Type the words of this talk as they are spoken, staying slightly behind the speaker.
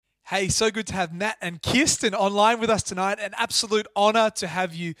Hey, so good to have Matt and Kirsten online with us tonight. An absolute honor to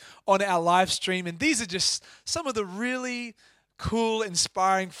have you on our live stream. And these are just some of the really cool,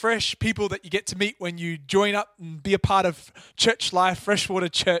 inspiring, fresh people that you get to meet when you join up and be a part of church life, Freshwater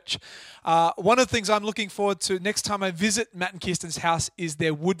Church. One of the things I'm looking forward to next time I visit Matt and Kirsten's house is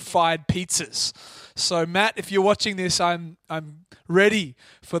their wood-fired pizzas. So Matt, if you're watching this, I'm ready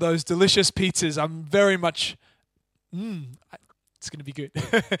for those delicious pizzas. I'm very much... It's going to be good.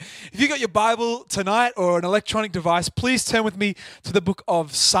 If you got your Bible tonight or an electronic device, please turn with me to the book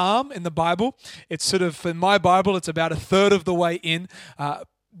of Psalm in the Bible. It's sort of, in my Bible, it's about a third of the way in,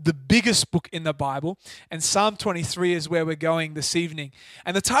 the biggest book in the Bible. And Psalm 23 is where we're going this evening.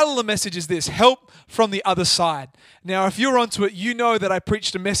 And the title of the message is this, Help from the Other Side. Now, if you're onto it, you know that I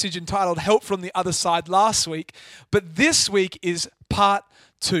preached a message entitled Help from the Other Side last week. But this week is part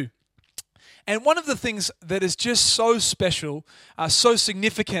 2. And one of the things that is just so special, so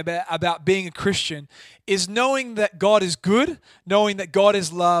significant about being a Christian is knowing that God is good, knowing that God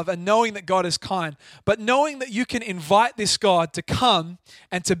is love, and knowing that God is kind. But knowing that you can invite this God to come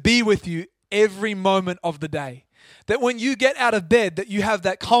and to be with you every moment of the day. That when you get out of bed, that you have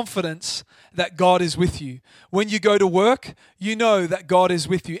that confidence that God is with you. When you go to work, you know that God is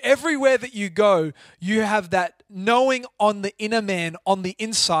with you. Everywhere that you go, you have that knowing on the inner man, on the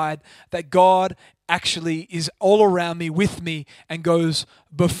inside, that God actually is all around me, with me, and goes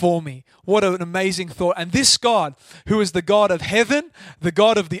before me. What an amazing thought. And this God, who is the God of heaven, the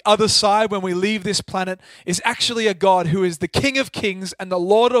God of the other side when we leave this planet, is actually a God who is the King of kings and the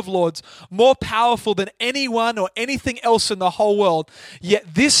Lord of lords, more powerful than anyone or anything else in the whole world.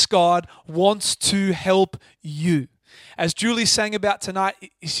 Yet this God wants to help you. As Julie sang about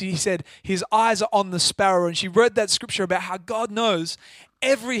tonight, she said, his eyes are on the sparrow. And she read that scripture about how God knows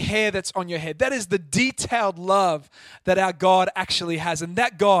every hair that's on your head. That is the detailed love that our God actually has. And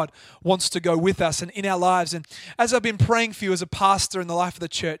that God wants to go with us and in our lives. And as I've been praying for you as a pastor in the life of the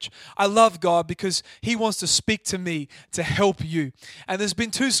church, I love God because He wants to speak to me to help you. And there's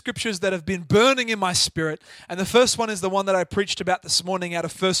been 2 scriptures that have been burning in my spirit. And the first one is the one that I preached about this morning out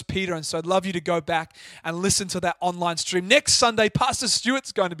of 1 Peter. And so I'd love you to go back and listen to that online stream. Next Sunday, Pastor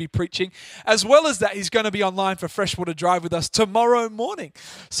Stuart's going to be preaching. As well as that, he's going to be online for Freshwater Drive with us tomorrow morning.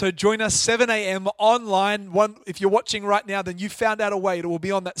 So join us 7 a.m. online. If you're watching right now, then you found out a way. It will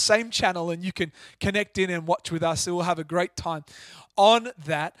be on that same channel and you can connect in and watch with us. We'll have a great time on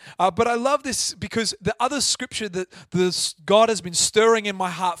that. But I love this because the other scripture that God has been stirring in my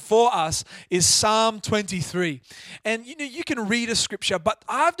heart for us is Psalm 23. And you can read a scripture, but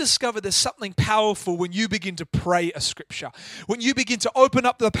I've discovered there's something powerful when you begin to pray a scripture. When you begin to open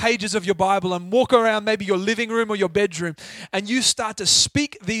up the pages of your Bible and walk around maybe your living room or your bedroom, and you start to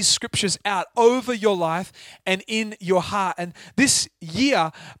speak these scriptures out over your life and in your heart. And this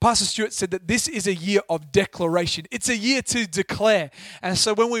year, Pastor Stuart said that this is a year of declaration. It's a year to declare. And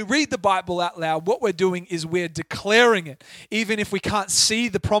so when we read the Bible out loud, what we're doing is we're declaring it. Even if we can't see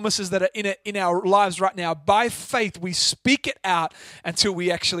the promises that are in it in our lives right now, by faith we speak it out until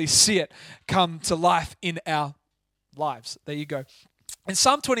we actually see it come to life in our lives. There you go. In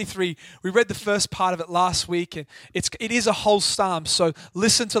Psalm 23, we read the first part of it last week, and it is a whole psalm. So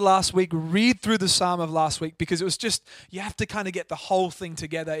listen to last week, read through the psalm of last week, because it was just, you have to kind of get the whole thing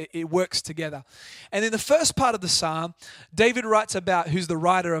together. It works together. And in the first part of the psalm, David writes about who's the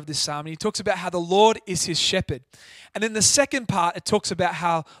writer of this psalm, and he talks about how the Lord is his shepherd. And in the second part, it talks about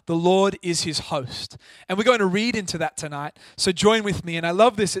how the Lord is his host. And we're going to read into that tonight. So join with me. And I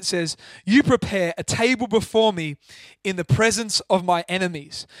love this. It says, "You prepare a table before me in the presence of my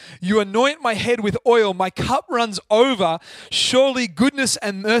enemies. You anoint my head with oil. My cup runs over. Surely goodness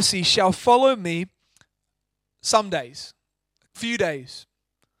and mercy shall follow me some days, few days,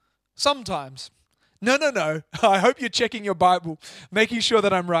 sometimes." No. I hope you're checking your Bible, making sure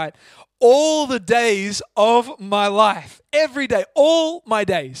that I'm right. All the days of my life, every day, all my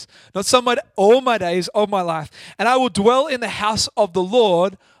days, not some, all my days of my life. And I will dwell in the house of the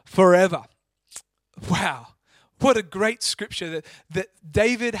Lord forever. Wow. What a great scripture that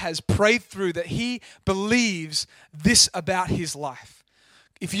David has prayed through, that he believes this about his life.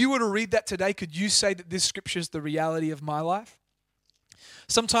 If you were to read that today, could you say that this scripture is the reality of my life?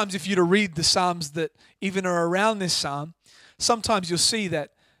 Sometimes if you were to read the Psalms that even are around this Psalm, sometimes you'll see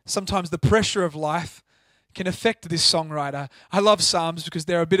that sometimes the pressure of life can affect this songwriter. I love Psalms because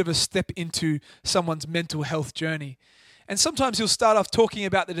they're a bit of a step into someone's mental health journey. And sometimes he'll start off talking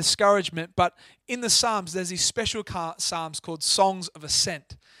about the discouragement, but in the Psalms, there's these special Psalms called Songs of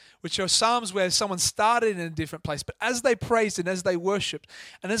Ascent, which are psalms where someone started in a different place, but as they praised and as they worshiped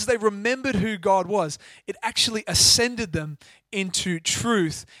and as they remembered who God was, it actually ascended them into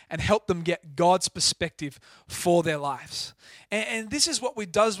truth and helped them get God's perspective for their lives. And this is what we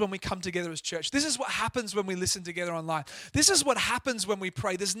does when we come together as church. This is what happens when we listen together online. This is what happens when we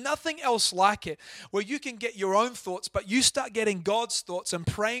pray. There's nothing else like it, where you can get your own thoughts, but you start getting God's thoughts and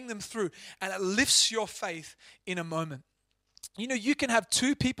praying them through, and it lifts your faith in a moment. You know, you can have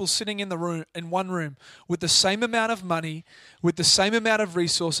two people sitting in one room with the same amount of money, with the same amount of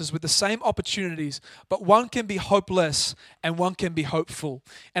resources, with the same opportunities, but one can be hopeless and one can be hopeful.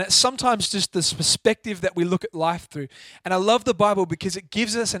 And it's sometimes just this perspective that we look at life through. And I love the Bible because it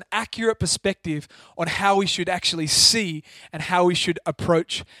gives us an accurate perspective on how we should actually see and how we should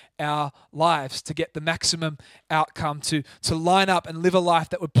approach our lives to get the maximum outcome, to line up and live a life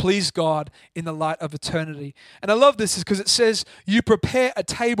that would please God in the light of eternity. And I love this because it says, you prepare a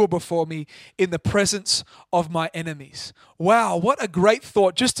table before me in the presence of my enemies. Wow, what a great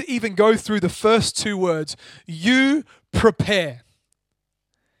thought just to even go through the first two words. You prepare.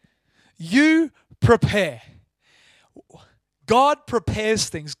 You prepare. God prepares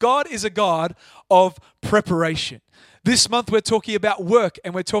things. God is a God of preparation. This month we're talking about work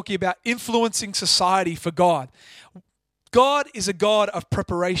and we're talking about influencing society for God. God is a God of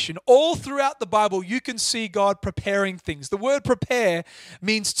preparation. All throughout the Bible, you can see God preparing things. The word prepare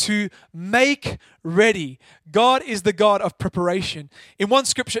means to make ready. God is the God of preparation. In one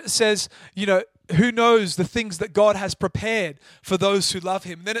scripture it says, who knows the things that God has prepared for those who love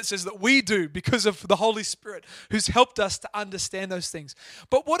him. And then it says that we do because of the Holy Spirit who's helped us to understand those things.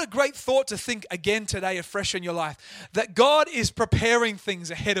 But what a great thought to think again today afresh in your life, that God is preparing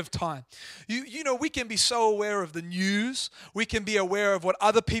things ahead of time. We can be so aware of the news. We can be aware of what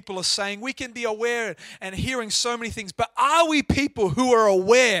other people are saying. We can be aware and hearing so many things. But are we people who are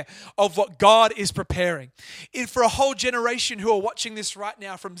aware of what God is preparing? For a whole generation who are watching this right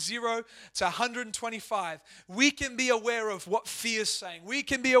now, from 0 to 125, we can be aware of what fear's saying. We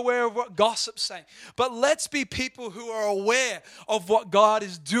can be aware of what gossip's saying. But let's be people who are aware of what God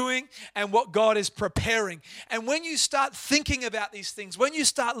is doing and what God is preparing. And when you start thinking about these things, when you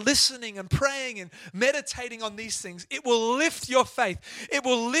start listening and praying and meditating on these things, it will lift your faith. It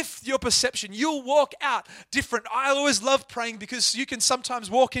will lift your perception. You'll walk out different. I always love praying because you can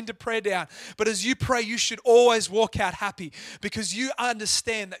sometimes walk into prayer down. But as you pray, you should always walk out happy because you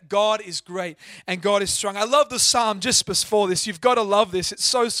understand that God is great and God is strong. I love the psalm just before this. You've got to love this. It's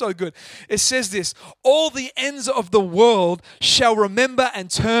so, so good. It says this, all the ends of the world shall remember and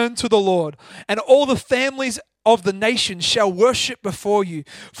turn to the Lord, and all the families of the nations shall worship before you.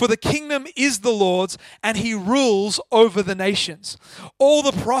 For the kingdom is the Lord's, and he rules over the nations. All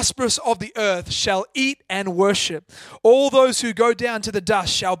the prosperous of the earth shall eat and worship. All those who go down to the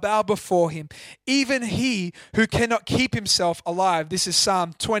dust shall bow before him. Even he who cannot keep himself alive. This is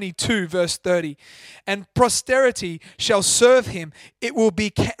Psalm 22, verse 30. And posterity shall serve him. It will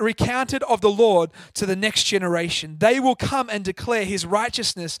be recounted of the Lord to the next generation. They will come and declare his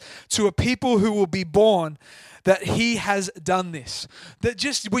righteousness to a people who will be born, that he has done this. That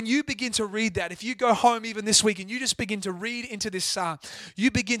just when you begin to read that, if you go home even this week and you just begin to read into this psalm, you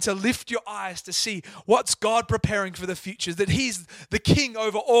begin to lift your eyes to see what's God preparing for the future, that he's the king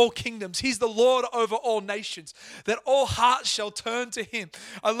over all kingdoms. He's the Lord over all nations, that all hearts shall turn to him.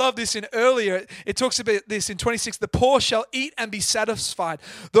 I love this. In earlier, it talks about this in 26, the poor shall eat and be satisfied.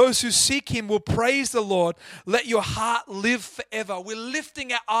 Those who seek him will praise the Lord. Let your heart live forever. We're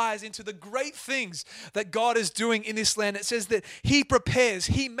lifting our eyes into the great things that God is doing in this land. It says that he prepares,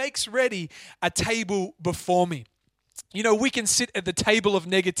 he makes ready a table before me. We can sit at the table of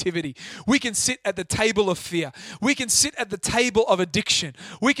negativity. We can sit at the table of fear. We can sit at the table of addiction.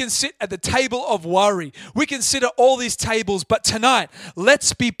 We can sit at the table of worry. We can sit at all these tables. But tonight,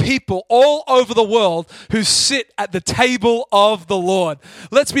 let's be people all over the world who sit at the table of the Lord.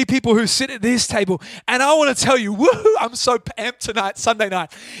 Let's be people who sit at this table. And I want to tell you, woohoo, I'm so amped tonight, Sunday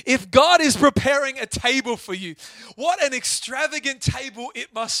night. If God is preparing a table for you, what an extravagant table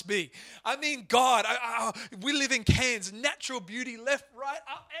it must be. I mean, God, we live in Cairns. Natural beauty left, right,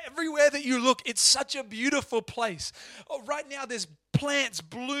 up, everywhere that you look. It's such a beautiful place. Right now there's plants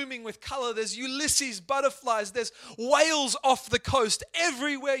blooming with color. There's Ulysses butterflies. There's whales off the coast.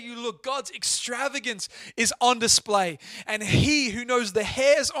 Everywhere you look, God's extravagance is on display. And he who knows the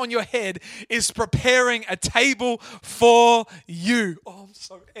hairs on your head is preparing a table for you. Oh, I'm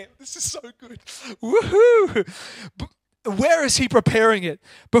so amped. This is so good. Woohoo! Where is he preparing it?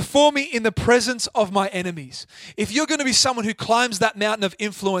 Before me in the presence of my enemies. If you're going to be someone who climbs that mountain of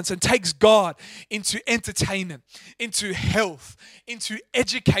influence and takes God into entertainment, into health, into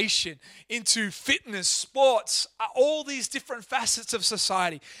education, into fitness, sports, all these different facets of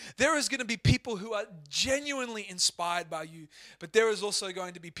society, there is going to be people who are genuinely inspired by you, but there is also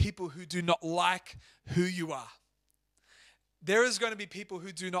going to be people who do not like who you are. There is going to be people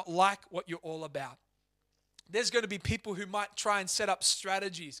who do not like what you're all about. There's going to be people who might try and set up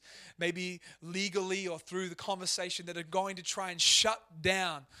strategies, maybe legally or through the conversation, that are going to try and shut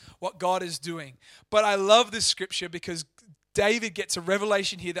down what God is doing. But I love this scripture because David gets a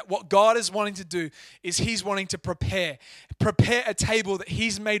revelation here that what God is wanting to do is he's wanting to prepare a table that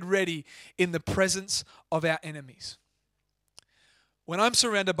he's made ready in the presence of our enemies. When I'm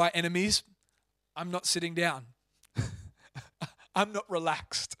surrounded by enemies, I'm not sitting down. I'm not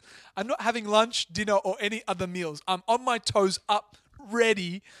relaxed. I'm not having lunch, dinner, or any other meals. I'm on my toes up,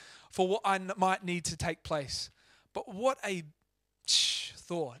 ready for what I might need to take place. But what a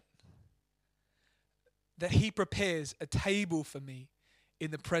thought that he prepares a table for me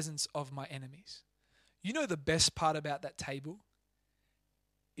in the presence of my enemies. You know the best part about that table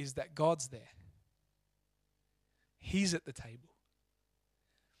is that God's there. He's at the table.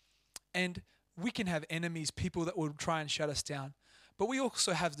 And we can have enemies, people that will try and shut us down. But we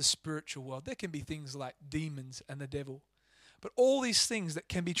also have the spiritual world. There can be things like demons and the devil. But all these things that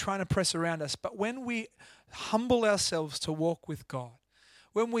can be trying to press around us. But when we humble ourselves to walk with God,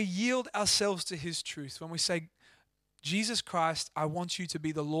 when we yield ourselves to his truth, when we say, Jesus Christ, I want you to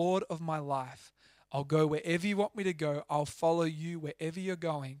be the Lord of my life. I'll go wherever you want me to go. I'll follow you wherever you're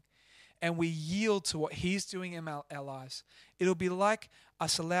going. And we yield to what he's doing in our lives. It'll be like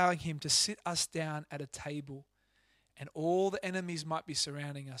us allowing him to sit us down at a table, and all the enemies might be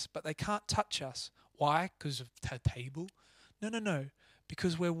surrounding us, but they can't touch us. Why? Because of the table? No.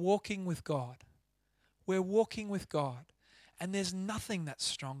 Because we're walking with God. We're walking with God. And there's nothing that's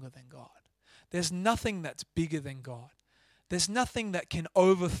stronger than God. There's nothing that's bigger than God. There's nothing that can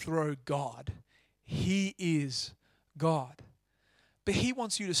overthrow God. He is God. But he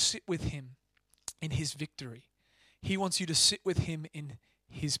wants you to sit with him in his victory. He wants you to sit with him in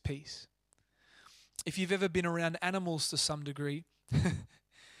his peace. If you've ever been around animals to some degree,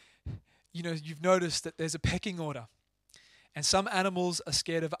 you've noticed that there's a pecking order. And some animals are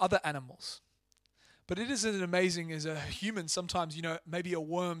scared of other animals. But it isn't amazing as a human, sometimes, maybe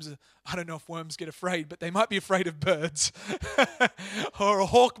I don't know if worms get afraid, but they might be afraid of birds. Or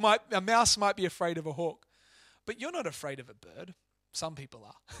a mouse might be afraid of a hawk. But you're not afraid of a bird. Some people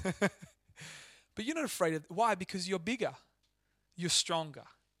are. But you're not afraid of, why? Because you're bigger. You're stronger.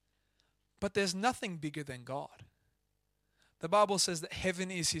 But there's nothing bigger than God. The Bible says that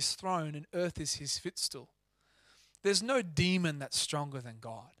heaven is his throne and earth is his footstool. There's no demon that's stronger than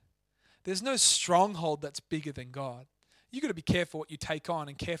God. There's no stronghold that's bigger than God. You've got to be careful what you take on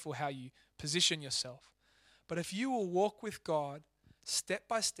and careful how you position yourself. But if you will walk with God step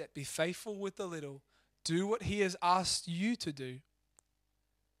by step, be faithful with the little, do what he has asked you to do,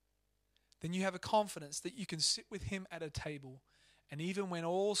 then you have a confidence that you can sit with him at a table. And even when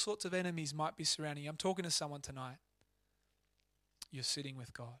all sorts of enemies might be surrounding you, I'm talking to someone tonight, you're sitting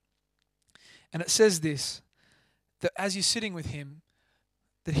with God. And it says this, that as you're sitting with him,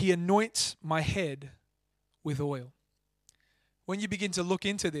 that he anoints my head with oil. When you begin to look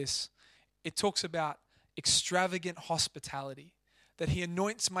into this, it talks about extravagant hospitality, that he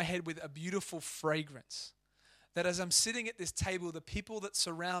anoints my head with a beautiful fragrance. That as I'm sitting at this table, the people that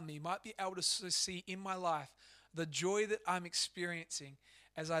surround me might be able to see in my life the joy that I'm experiencing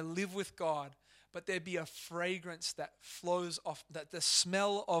as I live with God, but there be a fragrance that flows off, that the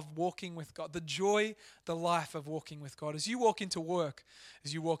smell of walking with God, the joy, the life of walking with God. As you walk into work,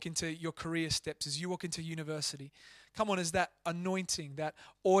 as you walk into your career steps, as you walk into university, come on, is that anointing, that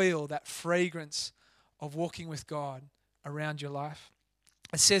oil, that fragrance of walking with God around your life?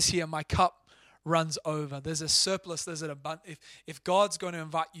 It says here, my cup runs over. There's a surplus, there's an abundance. If God's going to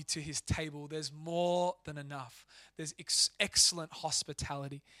invite you to his table, there's more than enough. There's excellent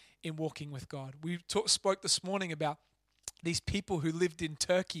hospitality in walking with God. We spoke this morning about these people who lived in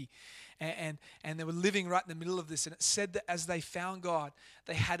Turkey and they were living right in the middle of this, and it said that as they found God,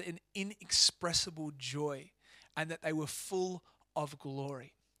 they had an inexpressible joy and that they were full of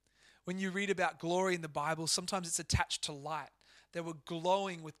glory. When you read about glory in the Bible, sometimes it's attached to light. They were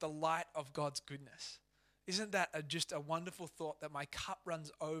glowing with the light of God's goodness. Isn't that just a wonderful thought, that my cup runs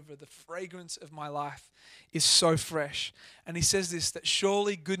over, the fragrance of my life is so fresh? And he says this, that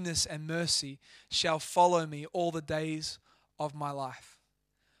surely goodness and mercy shall follow me all the days of my life.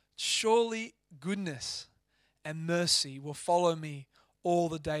 Surely goodness and mercy will follow me all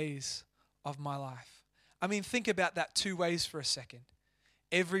the days of my life. I mean, think about that two ways for a second.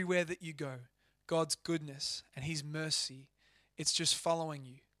 Everywhere that you go, God's goodness and his mercy, it's just following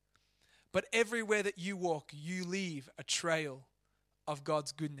you. But everywhere that you walk, you leave a trail of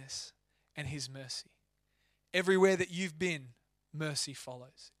God's goodness and his mercy. Everywhere that you've been, mercy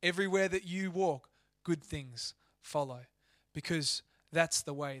follows. Everywhere that you walk, good things follow, because that's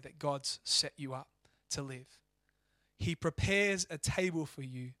the way that God's set you up to live. He prepares a table for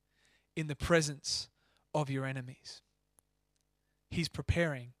you in the presence of your enemies. He's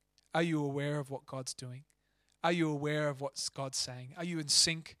preparing. Are you aware of what God's doing? Are you aware of what God's saying? Are you in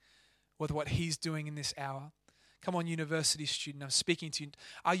sync with what he's doing in this hour? Come on, university student, I'm speaking to you.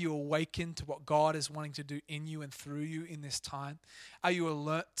 Are you awakened to what God is wanting to do in you and through you in this time? Are you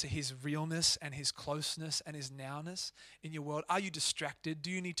alert to his realness and his closeness and his nowness in your world? Are you distracted? Do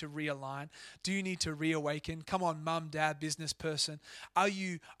you need to realign? Do you need to reawaken? Come on, mum, dad, business person. Are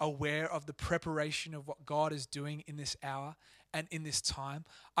you aware of the preparation of what God is doing in this hour and in this time?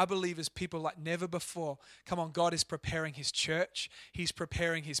 I believe as people like never before, come on, God is preparing his church. He's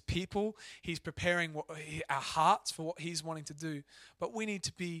preparing his people. He's preparing our hearts for what he's wanting to do. But we need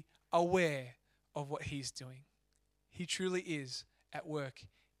to be aware of what he's doing. He truly is at work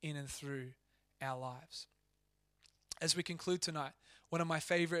in and through our lives. As we conclude tonight, one of my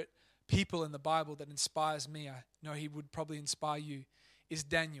favorite people in the Bible that inspires me, I know he would probably inspire you, is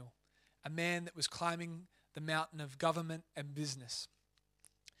Daniel, a man that was climbing the mountain of government and business.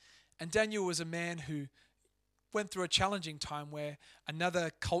 And Daniel was a man who went through a challenging time where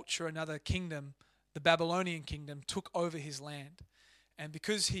another culture, another kingdom, the Babylonian kingdom, took over his land. And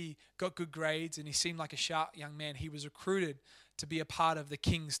because he got good grades and he seemed like a sharp young man, he was recruited to be a part of the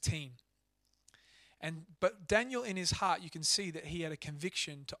king's team. But Daniel, in his heart, you can see that he had a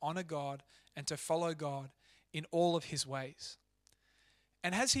conviction to honor God and to follow God in all of his ways.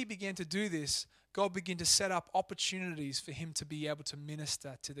 And as he began to do this, God began to set up opportunities for him to be able to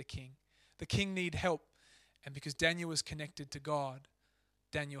minister to the king. The king needed help, and because Daniel was connected to God,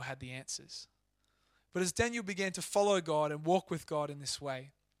 Daniel had the answers. But as Daniel began to follow God and walk with God in this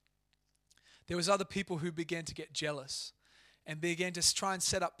way, there was other people who began to get jealous and began to try and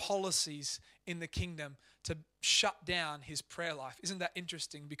set up policies in the kingdom to shut down his prayer life. Isn't that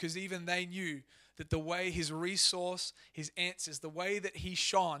interesting? Because even they knew that the way his resource, his answers, the way that he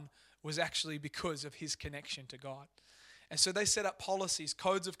shone was actually because of his connection to God. And so they set up policies,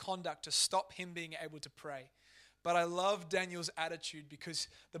 codes of conduct to stop him being able to pray. But I love Daniel's attitude because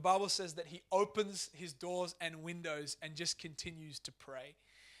the Bible says that he opens his doors and windows and just continues to pray.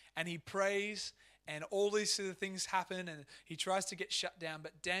 And he prays and all these sort of things happen and he tries to get shut down.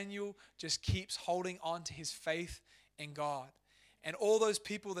 But Daniel just keeps holding on to his faith in God. And all those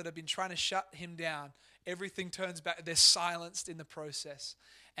people that have been trying to shut him down, everything turns back. They're silenced in the process.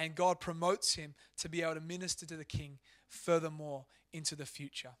 And God promotes him to be able to minister to the king furthermore into the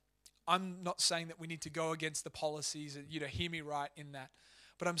future. I'm not saying that we need to go against the policies and, hear me right in that.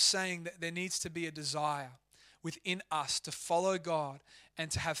 But I'm saying that there needs to be a desire within us to follow God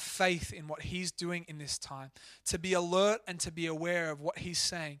and to have faith in what he's doing in this time, to be alert and to be aware of what he's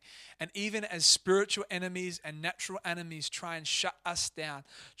saying. And even as spiritual enemies and natural enemies try and shut us down,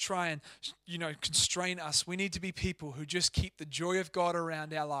 try and, constrain us, we need to be people who just keep the joy of God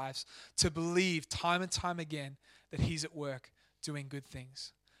around our lives, to believe time and time again that he's at work doing good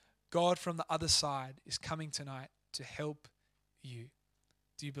things. God from the other side is coming tonight to help you.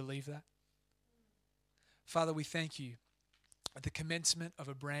 Do you believe that? Father, we thank you at the commencement of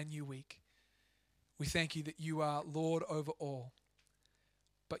a brand new week. We thank you that you are Lord over all,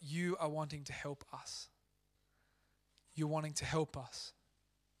 but you are wanting to help us. You're wanting to help us.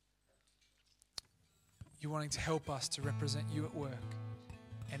 You're wanting to help us to represent you at work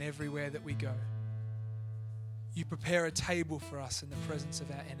and everywhere that we go. You prepare a table for us in the presence of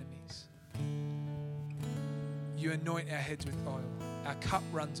our enemies. You anoint our heads with oil. Our cup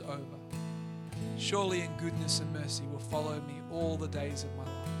runs over. Surely in goodness and mercy will follow me all the days of my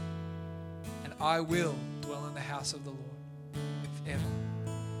life. And I will dwell in the house of the Lord forever.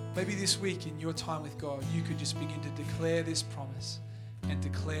 Maybe this week in your time with God, you could just begin to declare this promise and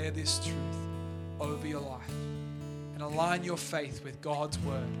declare this truth over your life and align your faith with God's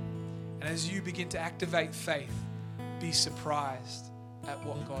word. And as you begin to activate faith, be surprised at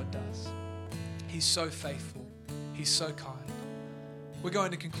what God does. He's so faithful. He's so kind. We're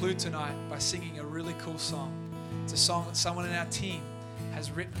going to conclude tonight by singing a really cool song. It's a song that someone in our team has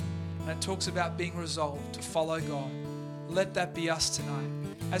written, and it talks about being resolved to follow God. Let that be us tonight.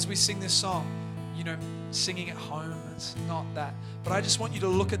 As we sing this song, singing at home. It's not that. But I just want you to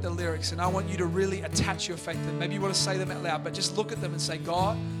look at the lyrics, and I want you to really attach your faith to them. Maybe you want to say them out loud, but just look at them and say,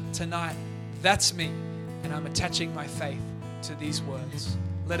 God, tonight, that's me, and I'm attaching my faith to these words.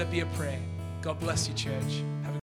 Let it be a prayer. God bless you, church.